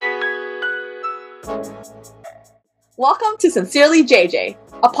Welcome to Sincerely JJ,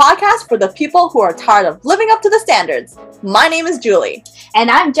 a podcast for the people who are tired of living up to the standards. My name is Julie.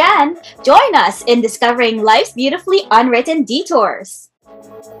 And I'm Jen. Join us in discovering life's beautifully unwritten detours.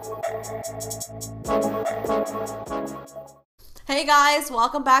 Hey guys,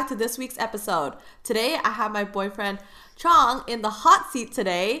 welcome back to this week's episode. Today I have my boyfriend Truong in the hot seat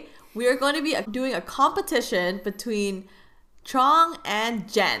today. We are going to be doing a competition between Truong and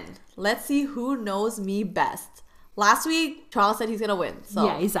Jenn. Let's see who knows me best. Last week, Truong said he's going to win. So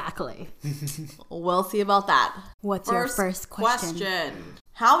yeah, exactly. We'll see about that. What's your first question?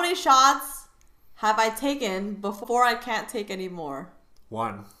 How many shots have I taken before I can't take any more?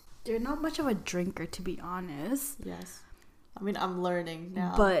 1. You're not much of a drinker, to be honest. Yes. I mean, I'm learning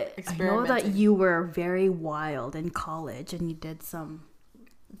now. But I know that you were very wild in college and you did some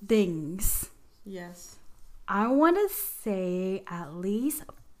things. Yes. I want to say at least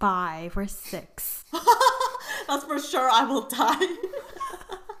 5 or 6. That's for sure I will die.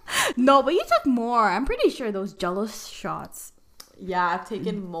 No, but you took more. I'm pretty sure those Jello shots. Yeah, I've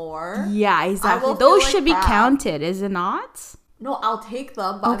taken more. Yeah, exactly. Those should be counted, is it not? No, I'll take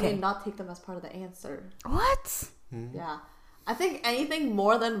them, but okay. I mean not take them as part of the answer. What? Yeah. I think anything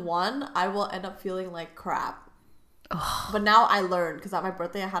more than 1, I will end up feeling like crap. But now I learned, because at my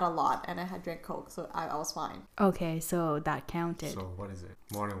birthday I had a lot and I had drank Coke, so I was fine. Okay, so that counted. So what is it?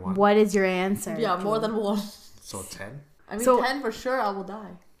 More than 1? What is your answer? Yeah, more than 1. So 10? I mean, 10 for sure I will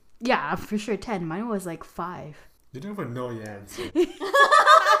die. Yeah, for sure 10. Mine was like 5. You don't even know your answer. Okay,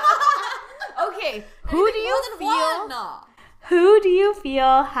 who do you feel? No. Who do you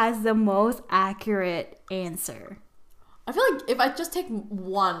feel has the most accurate answer? I feel like if I just take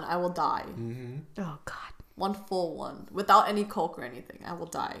 1, I will die. Mm-hmm. Oh God. 1 full one without any Coke or anything, I will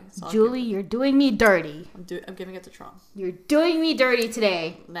die. So Julie, you're doing me dirty. I'm giving it to Truong. You're doing me dirty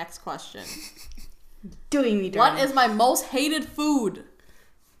today. Next question. Doing me dirty. What is my most hated food?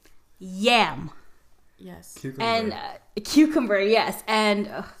 Yam. Yes. Cucumber. And cucumber, yes. And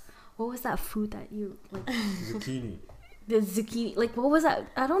what was that food that you like? Zucchini. The zucchini. Like what was that?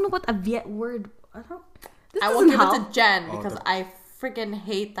 I don't know what a Viet word. I will give it to Jen because I freaking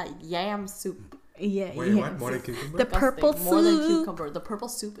hate that yam soup. Yeah. Wait, what? More than cucumber? The purple soup. More than cucumber. The purple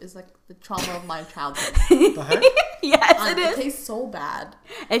soup is like the trauma of my childhood. The heck? Yes, it is. It tastes so bad.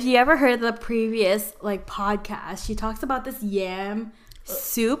 If you ever heard the previous like podcast, she talks about this yam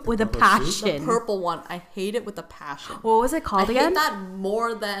soup with a passion. The purple one. I hate it with a passion. What was it called again? I hate that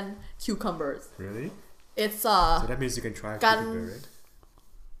more than cucumbers. Really? It's So that means you can try cucumber, right?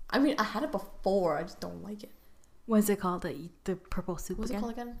 I mean, I had it before. I just don't like it. What's it called? The purple soup What's again? it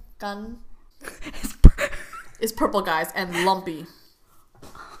called again? Gun. It's purple, guys, and lumpy.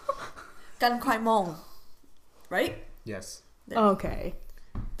 Gan Kwai Mong. Right? Yes. There. Okay.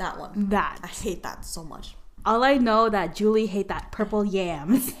 That one. That. I hate that so much. All I know that Julie hate that purple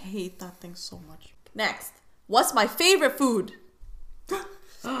yams. I hate that thing so much. Next. What's my favorite food?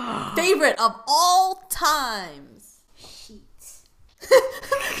 Favorite of all times. Sheets.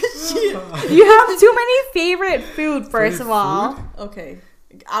 Shit. You have too many favorite food, first of all. Okay.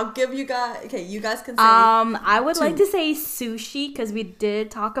 I'll give you guys... Okay, you guys can say... I would like to say sushi because we did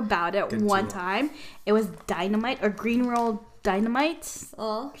talk about it one time. It was dynamite or green roll dynamite.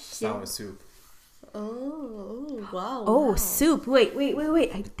 Oh, Sour soup. Oh, wow. Oh, wow. soup. Wait.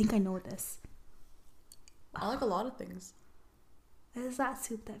 I think I know this. I like a lot of things. What is that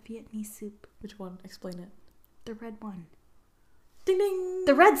soup? That Vietnamese soup? Which one? Explain it. The red one. Ding ding.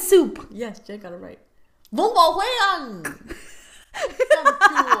 The red soup. Yes, Jay got it right. Vong Bao Hui Ang.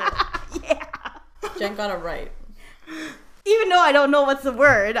 Yeah. Jen got it right. Even though I don't know what's the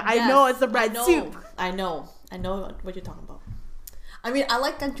word, I Yes, know it's the red soup. I know what you're talking about. I mean, I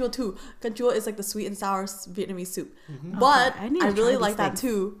like gan chua too. Gan chua is like the sweet and sour Vietnamese soup. Mm-hmm. But Okay, I really like that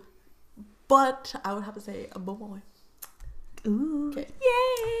too. But I would have to say a Vong Bao Hui. Ooh. Okay.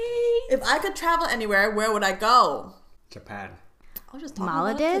 Yay. If I could travel anywhere, where would I go? Japan. I was just talking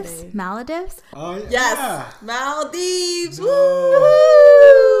about it today. Maldives? Oh, yeah. Yes, Maldives. No.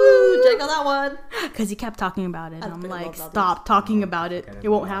 Woo! Check out that one. Because you kept talking about it. I I'm freaking like, love Maldives. stop talking about it. It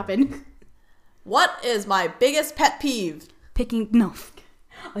won't happen. What is my biggest pet peeve? Picking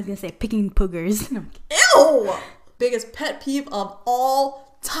poogers. No. Ew! Biggest pet peeve of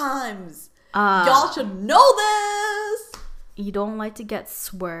all times. Y'all should know this. You don't like to get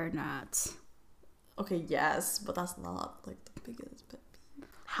sworn at. Okay, yes, but that's not like the biggest pet peeve.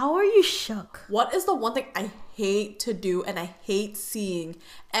 How are you shook? What is the one thing I hate to do and I hate seeing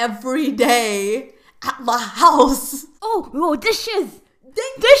every day at my house? Oh, dishes.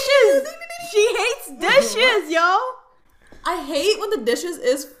 Ding, Dishes. ding, ding, ding, ding. She hates dishes, yo. I hate when the dishes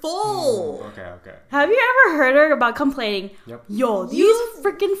is full. Okay. Have you ever heard her about complaining? Yep. Yo, these You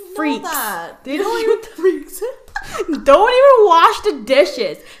freaking freaks. Know that. They You don't don't even freaks. Don't even wash the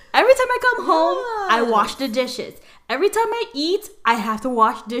dishes. Every time I come home, I Yes. wash the dishes. Every time I eat, I have to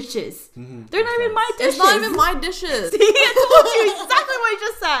wash dishes. They're not even my dishes. It's not even my dishes. See, I told you exactly what I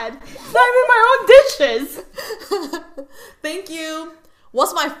just said. It's not even my own dishes. Thank you.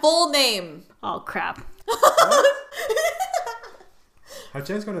 What's my full name? Oh, crap. How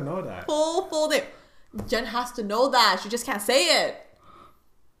Jen's gonna know that? Full name. Jen has to know that. She just can't say it.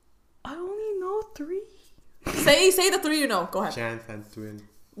 I only know 3. Say the 3 you know. Go ahead. Jan Van Twin.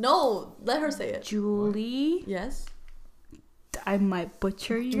 No, let her say it. Julie. Yes. I might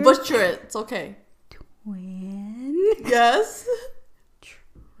butcher your Butcher it. It's okay. twin. Yes. That's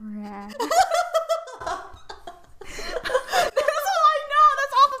all I know.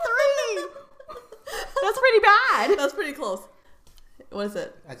 That's all the 3. That's pretty bad. That's pretty close. What is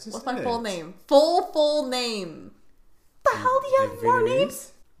it? I just What's said my full it. name? Full name. What the hell do you have more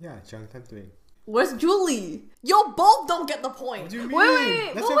names? Yeah, Jan Van Twin. Where's Julie? Yo, both don't get the point. What do you mean?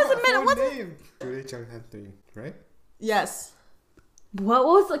 Wait, That's what your was the middle- full what's name? Julie Jan Van Twin, right? Yes. What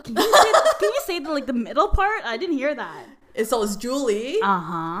was the? Can you say the middle part? I didn't hear that. So it's Julie.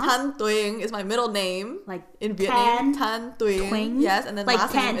 Uh-huh. Tan Tuing is my middle name. Like In Vietnam, Tan Tan Tuing. Twing? Yes, and then Like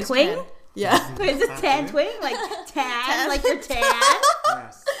last Tan name is Twing? Chen. Yeah. Wait, is it tan twing? Like tan, like you're tan,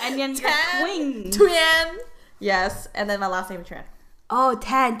 Yes. and then you're Tan twing. Tuyen. Yes, and then my last name is Tran. Oh,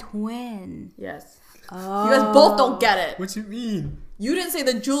 tan twin. Yes. Oh. You guys both don't get it. What do you mean? You didn't say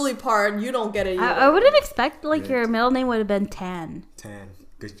the Julie part. You don't get it either. I wouldn't expect Yeah. your middle name would have been Tan. Tan.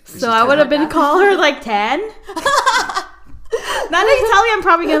 So I would have been called her like Tan. Now that you tell me, I'm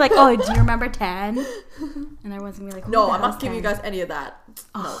probably gonna like, oh, do you remember Tan? And everyone's gonna be like, who No, the I'm hell's not giving you Tan? guys any of that.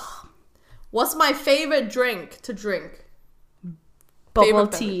 No. What's my favorite drink to drink? Bubble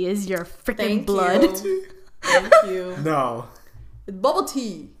favorite tea is your freaking Thank blood. you. Thank you. No. It's bubble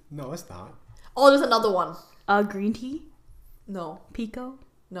tea. No, it's not. Oh, there's another one. Green tea, No. pico.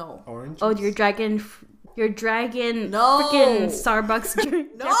 No. Orange. Oh, juice? your dragon No. freaking Starbucks drink.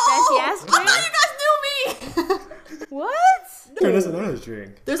 No. Your fancy ass I drink. thought you guys knew me. What? No, there's another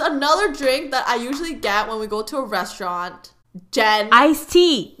drink. There's another drink that I usually get when we go to a restaurant. Jen. Iced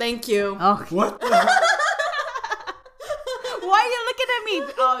tea. Thank you. Oh, What? the heck? why are you looking at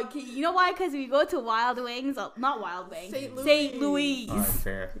me? Oh, okay, you know why? Because we go to Wild Wings. Not Wild Wings. St. St. Louis. Louis. Alright,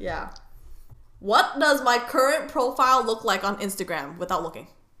 fair. Yeah. What does my current profile look like on Instagram without looking?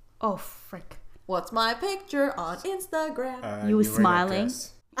 Oh, frick. What's my picture on Instagram? You you're wearing a smiling?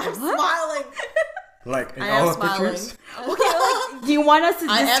 dress. I'm smiling. Like in I all am the smiling. pictures? Okay, like, do you want us to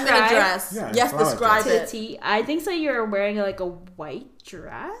I am in a dress. Yeah, yes, flower describe To it. T? I think so. You're wearing like a white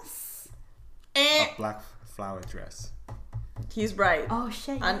dress. Eh. A black flower dress. He's right. Oh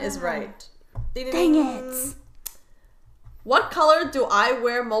shit. Ann yeah. is right. Ding, ding, Dang ding. it. What color do I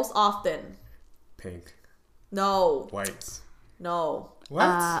wear most often? Pink. No. White. No.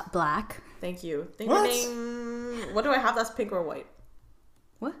 What? Black. Thank you. Ding, What? ding, ding. What do I have that's pink or white?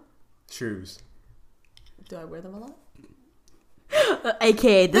 What? Shoes. Do I wear them a lot?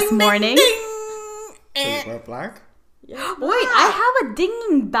 AKA this Ding, ding, morning. ding. So you Eh. wear black? Yeah. Wait, I have a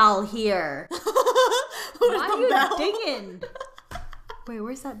dinging bell here. Where's Why the are you bell? dinging? Wait,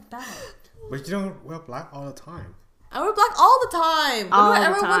 where's that bell? But you don't wear black all the time. I wear black all the time. When All do I the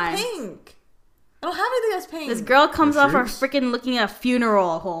ever time. wear pink? I don't have anything that's pink. This girl comes Your off her shoes? freaking looking at a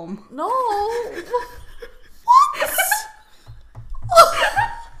funeral home. No. What?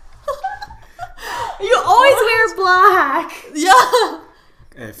 You always wear black. Yeah.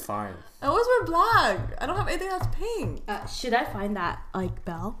 Fine. I always wear black. I don't have anything that's pink. Should I find that like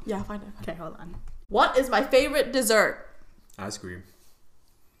bell? Yeah, find it. Okay, hold on. What is my favorite dessert? Ice cream.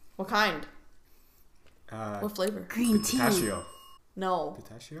 What kind? What flavor? Green tea. Pistachio. No.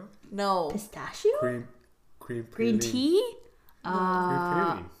 Pistachio? No. Pistachio? Cream Green praline. tea? Cream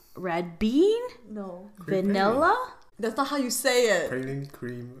praline. Red bean? No. Cream Vanilla? That's not how you say it. Praline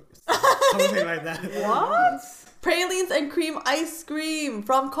cream. Something like that. What? Pralines and cream ice cream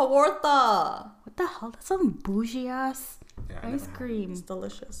from Kawartha. What the hell? That's some bougie ass Yeah, I ice never had cream. It's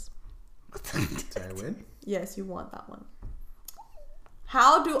delicious. it. Did I win? Yes, you want that one.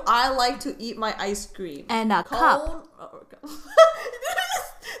 How do I like to eat my ice cream? And a Cone? cup. Oh, okay.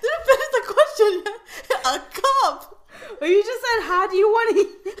 didn't finish the question yet. A cup. Well, you just said, how do you want to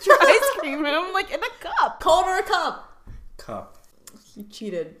eat your ice cream? And I'm like, in a cup. Cone or a cup? Cup. You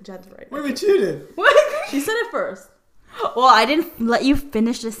cheated. Jen's right. Wait, we cheated. She said it first. Well, I didn't let you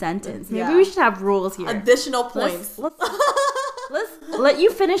finish the sentence. Maybe Yeah. we should have rules here. Additional points. Let's let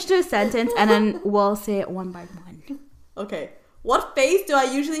you finish the sentence and then we'll say it one by one. Okay. What face do I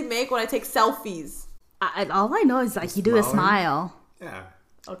usually make when I take selfies? All I know is like you do a Smiling? smile. Yeah.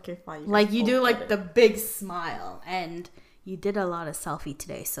 Okay, fine. Like you guys do both like get the it. big smile, and you did a lot of selfie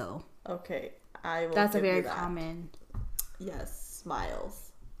today, so Okay, I will. that's a give you very that. common. Yes,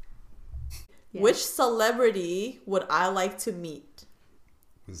 smiles. Yeah. Which celebrity would I like to meet?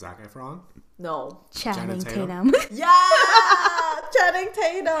 Zac Efron. No. Channing Tatum. Tatum. Yeah! Channing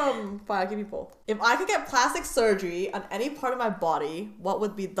Tatum! Fine, I'll give you both. If I could get plastic surgery on any part of my body, what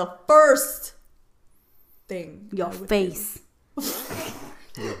would be the first thing? Your I would face.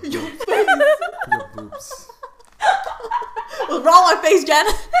 Your boobs. do? What's wrong with my face, Jen?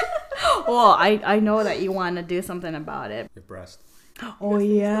 Well, I know that you want to do something about it. Your breast. Oh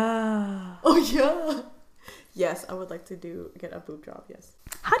yeah. Oh, yeah. Yes, I would like to get a boob job, yes.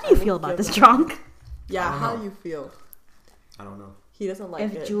 How do you feel about this, Truong? Yeah, I don't how know. do you feel? I don't know. He doesn't like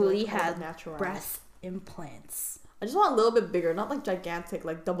it. If He Julie likes all the had natural. breast implants, I just want a little bit bigger, not like gigantic,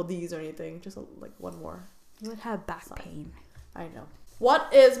 like double D's or anything. Just like one more. you would have back Sorry. pain. I know.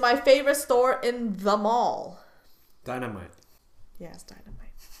 What is my favorite store in the mall? Dynamite. Yes, Dynamite.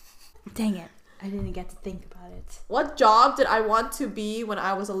 Dang it. I didn't get to think about it. What job did I want to be when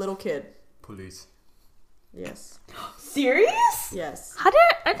I was a little kid? Police. Yes. Serious? Yes. I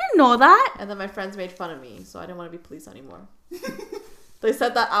didn't know that. And then my friends made fun of me, so I didn't want to be police anymore. They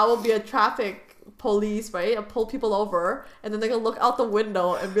said that I will be a traffic police, right? I'll pull people over, and then they can look out the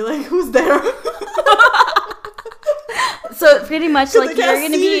window and be like, who's there? So pretty much like They you're can't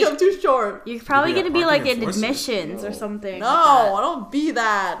gonna see me, be, I'm too short. you're probably You'll be gonna a be like parking in enforcement. admissions or No. something. No, like that. I don't be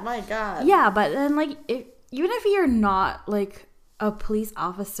that. My God. Yeah, but then like even if you're not like a police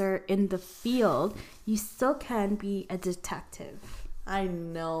officer in the field, you still can be a detective, I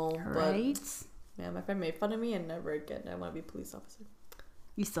know, right? but yeah, my friend made fun of me and never again. I want to be a police officer.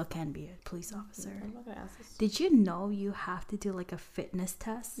 You still can be a police officer. I'm not gonna ask this. Did you know you have to do like a fitness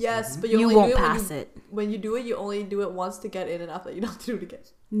test? Yes, but You only won't do it when pass you- it. When you do it, you only do it once to get in, and after that, you don't have to do it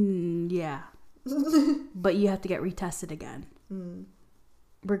again. Yeah. But you have to get retested again.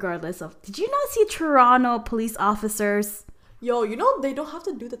 Regardless of. Did you not see Toronto police officers? Yo, you know they don't have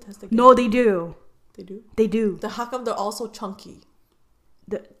to do the test again. No, they do. They do. They do. Then how come they're all so chunky?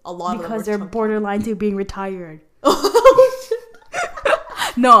 The- A lot of them because are they're chunky. borderline to being retired.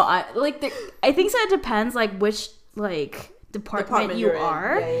 No, I think so. It depends like which like department you you're in.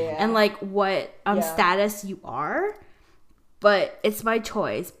 are Yeah. and like what Yeah. status you are. But it's my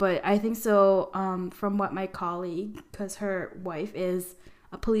choice. But I think so. From what my colleague, because her wife is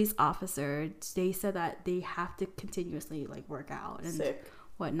a police officer, they said that they have to continuously like work out and Sick.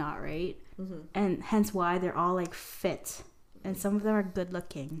 whatnot, right? And hence why they're all like fit, and some of them are good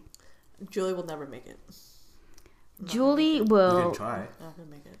looking. Julie will never make it. Julie You will. can try. Not gonna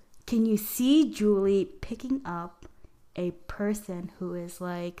make it. Can you see Julie picking up a person who is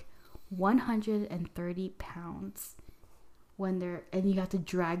like 130 pounds when they're, and you have to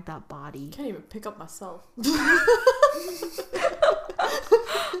drag that body? Can't even pick up myself.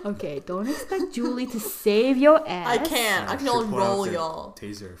 Okay, don't expect Julie to save your ass. I can't. I can only Should pull out roll, the y'all.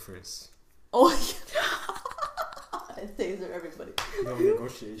 Taser first. Oh, I taser everybody. No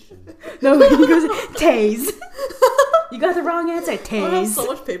negotiation. No, he goes, tase. You got the wrong answer. I have Tase. so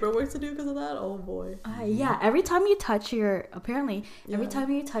much paperwork to do because of that. Oh boy. Yeah, every time you touch your, apparently, every Yeah. time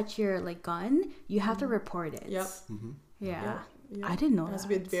you touch your like gun, you have to report it. Yep. Yeah. Yeah. I didn't know It has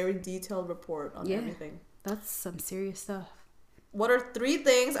that. to be a very detailed report on Yeah. everything. That's some serious stuff. What are 3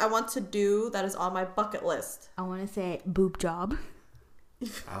 things I want to do that is on my bucket list? I want to say boob job.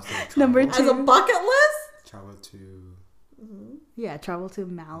 I also Number travel- As a bucket list? Travel to Yeah, travel to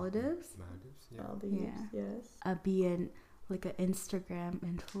Maldives. Maldives. Yeah. Maldives, yes. Be like an Instagram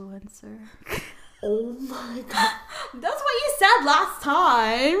influencer. Oh my god. That's what you said last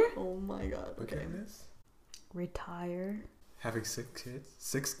time. Oh my god. Okay. Okay, this. Retire. Having 6 kids.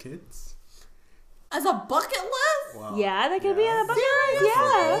 6 kids. As a bucket list? Wow. Yeah, that could be Yeah. a bucket list.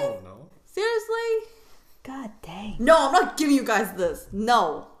 Yeah. Oh, no. Seriously? God dang. No, I'm not giving you guys this.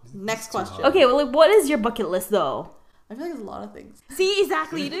 No. Next too question. hard. Okay, well, like, what is your bucket list though? I feel like there's a lot of things. See,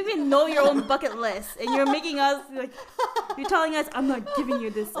 exactly. You don't even know your own bucket list, and you're making us like, you're telling us, I'm not giving you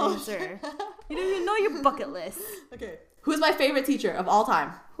this answer. You don't even know your bucket list. Okay. Who's my favorite teacher of all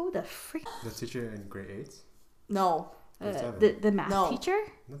time? Who the freak? The teacher in grade 8? No. Grade 7? The math No. teacher?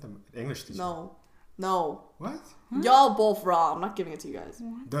 Not the English teacher. No. No. What? Y'all both wrong. I'm not giving it to you guys.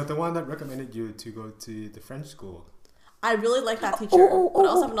 The one that recommended you to go to the French school. I really like that teacher. but I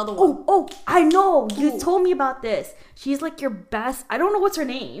also have another one. Oh, I know. You Who? told me about this. She's like your best. I don't know what's her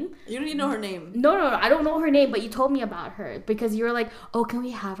name. You don't even know her name. No, I don't know her name, but you told me about her because you were like, oh, can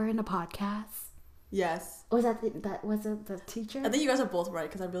we have her in a podcast? Yes. Was that the teacher? I think you guys are both right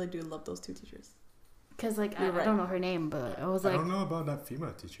because I really do love those two teachers. Because like I You're right. don't know her name, but I was like, I don't know about that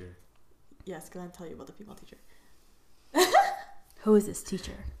female teacher. Yes, can I tell you about the female teacher? who is this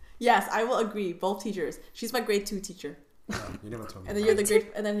teacher? Yes, I will agree. Both teachers. She's my grade 2 teacher. You never told me. And then you're the grade,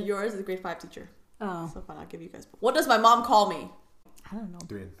 and then yours is the grade 5 teacher. Oh, So fine, I'll give you guys. What does my mom call me? I don't know.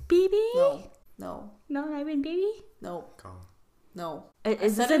 Doing. Baby? No, No, not even baby. no, Calm. no. Is I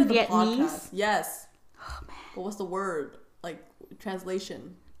this said it in the Vietnamese? podcast. Yes. Oh man, But what's the word? Like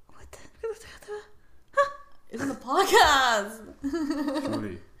translation? what the? It's in the podcast.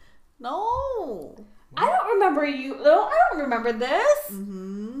 Truly. No. I don't remember you. No, I don't remember this.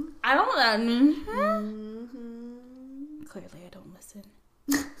 Mm-hmm. I don't. Mm-hmm. Clearly, I don't listen.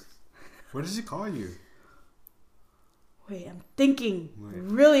 What did she call you? Wait, I'm thinking Wait.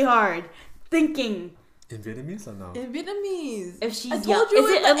 really hard. Thinking In Vietnamese or no? In Vietnamese. if she's I told young. you Is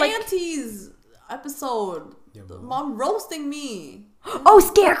in it the like aunties episode. Yeah, The mom. mom roasting me. oh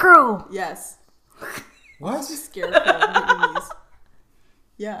scarecrow? Yes. What? She's scared of Vietnamese.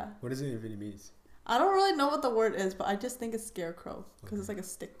 Yeah. What is it in Vietnamese? I don't really know what the word is, but I just think it's scarecrow because it's like a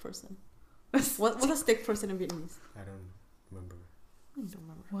stick person. What's a stick person in Vietnamese? I don't remember. I don't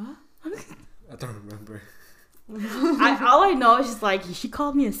remember. What? I don't remember. All I know is just like she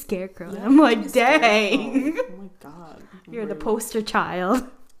called me a scarecrow. Yeah, I'm like, she's scarecrow. dang, Oh my god. you're the Rude. poster child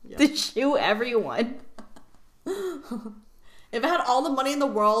Yeah. to shoot everyone. If I had all the money in the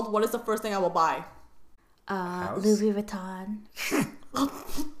world, what is the first thing I will buy? House? Louis Vuitton.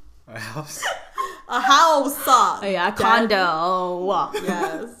 A house? A house. Oh yeah, a Jen. condo.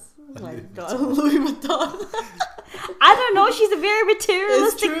 Yes. Oh my Louis god, Louis Vuitton. I don't know. She's a very It's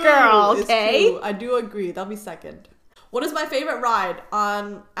materialistic true. girl. It's Okay. true. I do agree. That'll be second. What is my favorite ride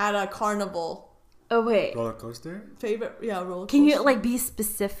at a carnival? Oh wait. Roller coaster? Favorite, yeah, roller coaster. Can you like be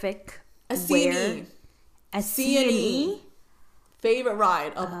specific? a where? C&E. A C&E. Favorite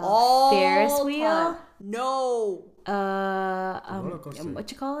ride of all Ferris wheel? time. No. roller coaster.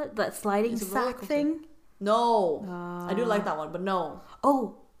 What you call it? That sliding It's a roller sack coaster. thing. No. I do like that one, but no.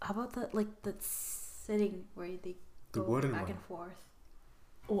 Oh, how about that? Like the sitting where they The go wooden back one. and forth.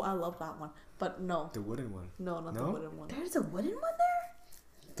 Oh, I love that one. But no. The wooden one. No, not the No? wooden one. There's a wooden one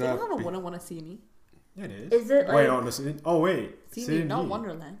there. They don't have a big- wooden one at C&E. Yeah, it is. Is it Wait, like- on the city? Oh, wait. C&E, not CNE.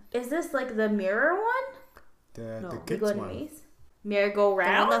 Wonderland. Is this like the mirror one? No. The We We kids go in one. maze. The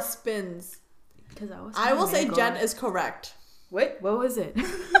Merry-go-round. one that spins. Because I will say Jen is correct. Wait, what was it?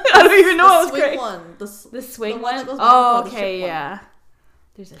 I don't even know. I The was swing correct. one. The swing the one one. that goes back Oh, and forth, the okay, ship one. yeah.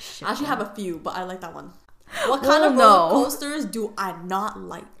 There's a shit. I actually one. have a few, but I like that one. What kind of Well, roller no. coasters do I not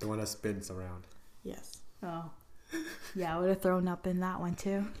like? The one that spins around. Yes. Oh, yeah. I would have thrown up in that one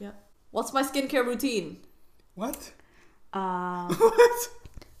too. Yep. What's my skincare routine? What? What?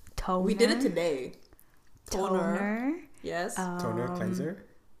 Toner. We did it today. Toner. Yes. Toner, cleanser?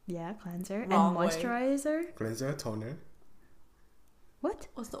 Yeah, cleanser Wrong and way. moisturizer. Cleanser, toner. What?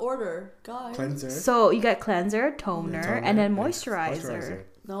 What's the order, guys? Cleanser. So you got cleanser, toner, toner, and then yeah. moisturizer.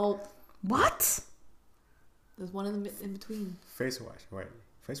 No, What? there's one in between. Face wash. Wait.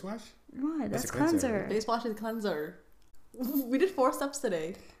 Face wash? What? That's That's a cleanser, cleanser. Face wash is cleanser. We did 4 steps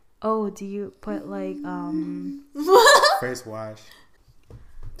today. Oh, do you put like Face wash.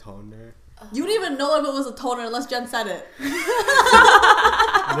 Toner. You didn't even know if it was a toner unless Jen said it.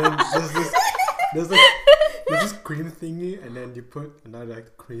 And then there's this cream thingy, and then you put another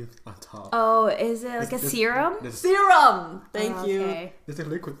like cream on top. Oh, is it like a This- serum? This, Serum. Thank Oh, you. okay. there's a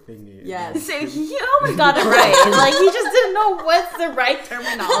liquid thingy. and Yes. then So you he almost got it right. Like he just didn't know what's the right put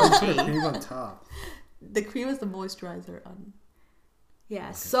terminology. cream on top. The cream is the moisturizer.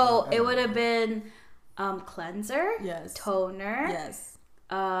 Yeah. So I it don't would know. have been cleanser, Yes. toner, Yes.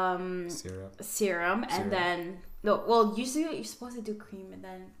 Syrup. serum, and Serum. then no. Well, usually you're supposed to do cream and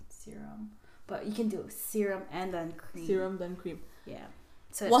then serum, but you can do serum and then cream. Serum, then cream. Yeah.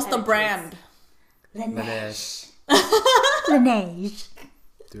 So it What's the penetrates. brand? Laneige. Laneige. Laneige.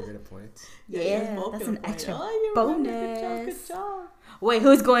 Do you get a point? Yeah, both that's get a an point. extra you remember. Good job, bonus. good job. Wait,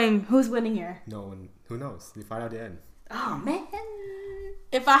 who's winning here? No one. Who knows? You find out at the end. Oh man.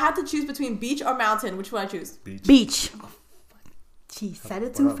 If I had to choose between beach or mountain, which would I choose? Beach. Beach. Oh, fuck. She said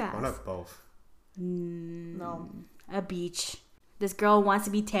it too Why fast. not both? No. A beach. This girl wants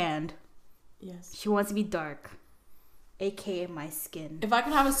to be tanned. Yes. She wants to be dark. AKA my skin. If I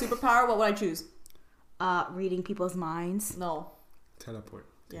could have a superpower, what would I choose? Reading people's minds. No. Teleport.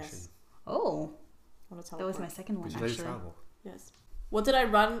 Yes. Oh. I want to That was my second one, Visually actually. travel. Yes. What did I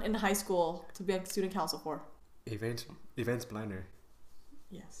run in high school to be a student council for? Events planner.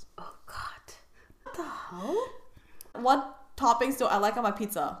 Yes. Oh, God. What the hell? What toppings do I like on my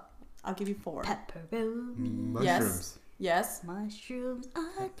pizza? I'll give you 4. Pepperoni. Mushrooms. Yes. Mushrooms.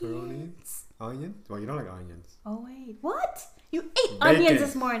 Pepperoni. Onions. Onion? Well, you don't like onions. Oh wait, what? You ate Bacon. onions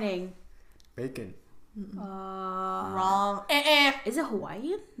this morning. Bacon. Wrong. Is it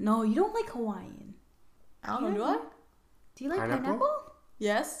Hawaiian? No, you don't like Hawaiian. I don't know, do I? Do you like Pineapple? pineapple?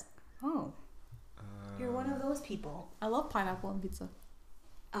 Yes. Oh, you're one of those people. I love pineapple on pizza.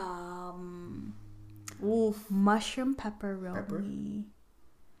 Oof. Mushroom pepperoni. Pepper?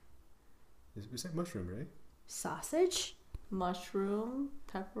 We said mushroom, right? Sausage. Mushroom,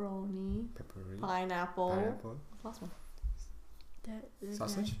 pepperoni, Pepperoni. pineapple. Pineapple. What's the last one?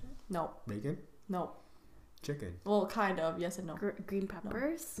 Sausage. No. Bacon. No. Chicken. Well, kind of. Yes and no. Green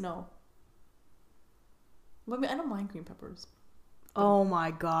peppers. No. I mean, I don't mind green peppers. Oh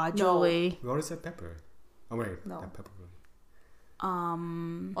my God, No. Julie. We already said pepper. Oh wait, No. not pepperoni.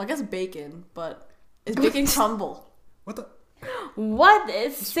 Well, I guess bacon, but is bacon crumble? What the? What?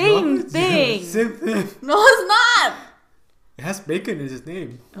 It's same thing. Same thing. No, it's not. It has bacon in its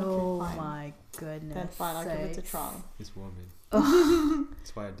name. Oh fine. my goodness. Then fine, I'll give it to sakes. Truong. It's woman.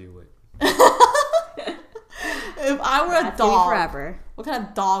 That's why I deal with. If I were a That's gonna be dog, forever. what kind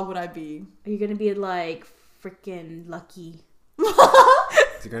of dog would I be? Are you gonna be like freaking lucky?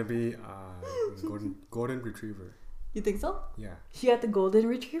 It's gonna be golden retriever. You think so? Yeah. She got the golden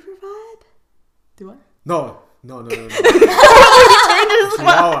retriever vibe. Do I? No. Chihuahua.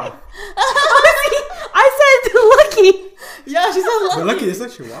 I said lucky. Yeah, she said But lucky. lucky, it's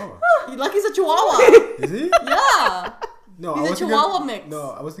not Chihuahua. Lucky's a Chihuahua. Is he? Yeah. No, He's a was thinking Chihuahua of, mix.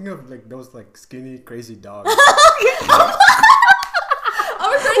 No, I was thinking of like those like skinny crazy dogs. I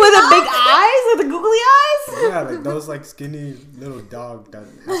was thinking With the that. big eyes, with the googly eyes. Yeah, like those like skinny little dog that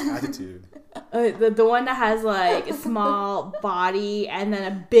has attitude. The one that has like a small body and then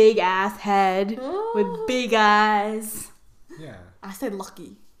a big ass head with big eyes. Yeah. I said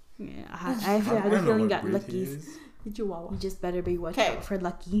lucky. Yeah, I have I a don't know feeling you what got breed he luckies. is. You Chihuahua. You just better be watching Okay. out for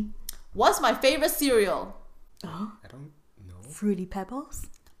lucky. What's my favorite cereal? Oh, I don't know. Fruity Pebbles.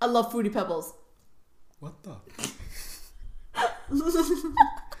 I love Fruity Pebbles. What the?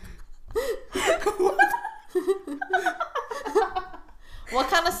 What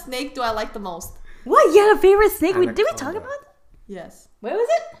kind of snake do I like the most? What? You had a favorite snake? Did we talk Anaconda. about that? Yes, What was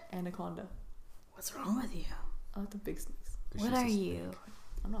it? anaconda. What's wrong with you? I like the big snakes. It's What just are a you? snake.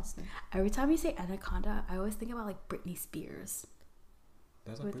 I'm not a snake. Every time you say anaconda, I always think about like Britney Spears.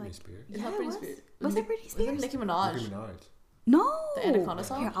 That's not With, Britney like- Spears. It's Yeah, not it Britney was. Spears. Was it Britney Wasn't Spears? Nicki Minaj? Nicki Minaj. No. The Anaconda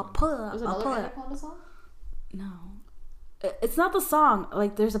song? Here, I'll pull it up. Was I'll another pull it up. anaconda song? No. It's not the song.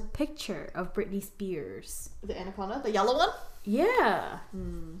 Like, there's a picture of Britney Spears. The anaconda, the yellow one? Yeah.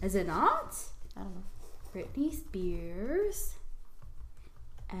 Is it not? I don't know. Britney Spears.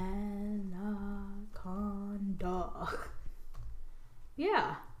 Anaconda.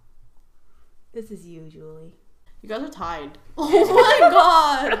 Yeah. This is you, Julie. You guys are tied. Oh my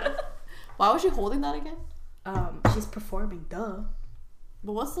god! Why was she holding that again? She's performing, duh.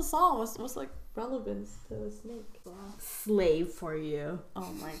 But what's the song? What's like relevance to the snake? Slave for you.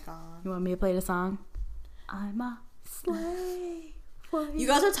 Oh my god. You want me to play the song? I'm a slave for you. You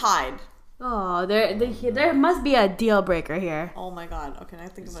guys are tied. Oh, there must be a deal breaker here. Oh my god. Okay, I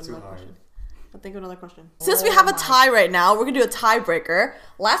think of It's another too hard. question. I think of another question. Since we have a tie right now, we're gonna do a tiebreaker.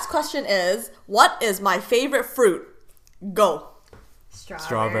 Last question is, what is my favorite fruit? Go.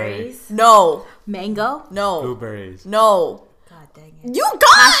 Strawberries. No. Mango. No. Blueberries. No. God dang it. You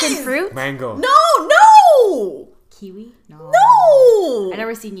guys. Passion fruit. Mango. No. No. Kiwi. No. No. I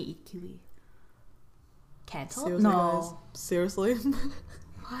never seen you eat kiwi. Cantaloupe. Seriously, No. guys? Seriously?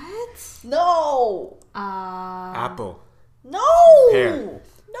 What? No. Apple. No. Pear.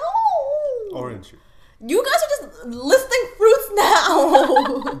 No. Orange. You guys are just listing fruits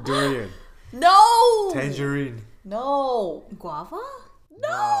now. Durian. No. Tangerine. No. Guava.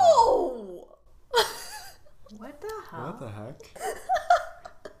 No. What the hell? What the heck?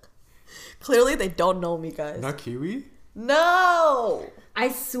 Clearly, they don't know me, guys. Not kiwi? No. I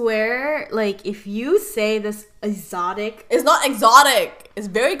swear, like, if you say this exotic, It's not exotic. It's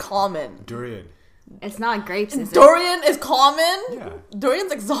very common. Durian. it's not grapes, is Durian is common. Yeah.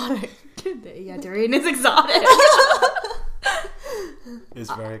 Durian's exotic. it? Yeah, durian is exotic.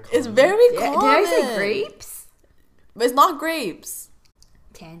 It's very common. It's very common. Did I say grapes? But it's not grapes.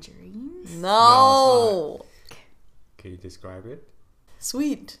 Tangerines? No. Can you describe it?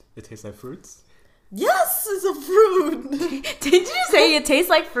 Sweet. It tastes like fruits. Yes, it's a fruit. Did you say it tastes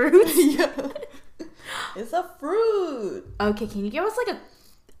like fruit? Yeah. It's a fruit. Okay, can you give us like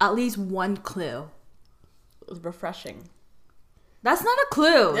at least one clue? It's refreshing. That's not a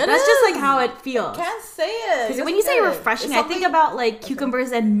clue. It That's just is. like how it feels. Can't say it. Because when you say refreshing, I think about like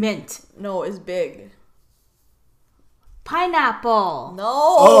cucumbers and mint. No, it's big. Pineapple. No.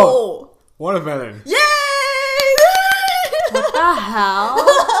 Oh. Watermelon. Yay! What the hell?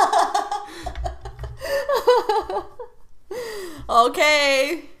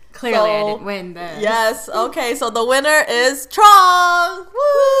 Okay. Clearly, So, I didn't win this. Yes. Okay. So the winner is Truong.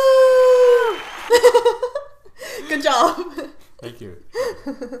 Woo! Good job. Thank you.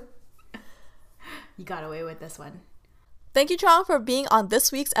 You got away with this one. Thank you, Truong, for being on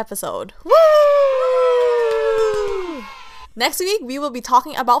this week's episode. Woo! Next week, we will be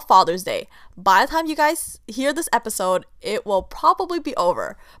talking about Father's Day. By the time you guys hear this episode, it will probably be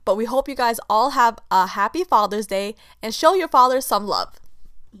over. But we hope you guys all have a happy Father's Day and show your father some love.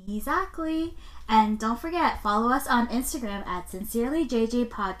 Exactly. And don't forget, follow us on Instagram at SincerelyJJ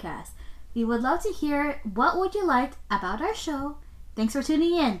Podcast. We would love to hear what would you like about our show. Thanks for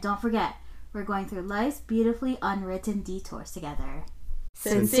tuning in. Don't forget, we're going through life's beautifully unwritten detours together.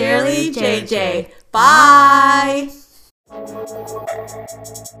 Sincerely, JJ. Bye. Bye.